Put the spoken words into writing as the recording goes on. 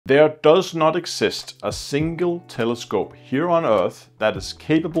There does not exist a single telescope here on Earth that is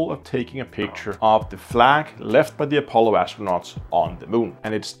capable of taking a picture of the flag left by the Apollo astronauts on the moon.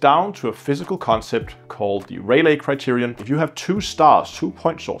 And it's down to a physical concept called the Rayleigh criterion. If you have two stars, 2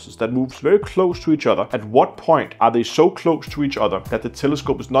 point sources that moves very close to each other, at what point are they so close to each other that the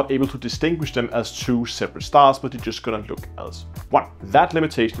telescope is not able to distinguish them as two separate stars, but they're just gonna look as one? That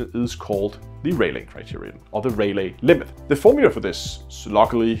limitation is called the Rayleigh criterion, or the Rayleigh limit. The formula for this is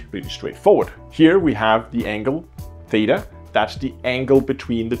luckily pretty straightforward. Here we have the angle theta. That's the angle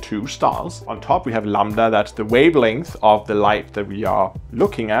between the two stars. On top we have lambda, that's the wavelength of the light that we are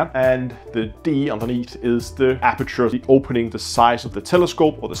looking at. And the D underneath is the aperture, the opening, the size of the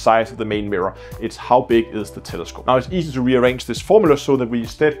telescope, or the size of the main mirror. It's how big is the telescope. Now it's easy to rearrange this formula so that we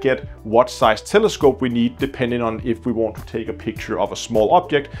instead get what size telescope we need depending on if we want to take a picture of a small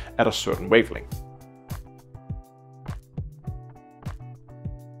object at a certain wavelength.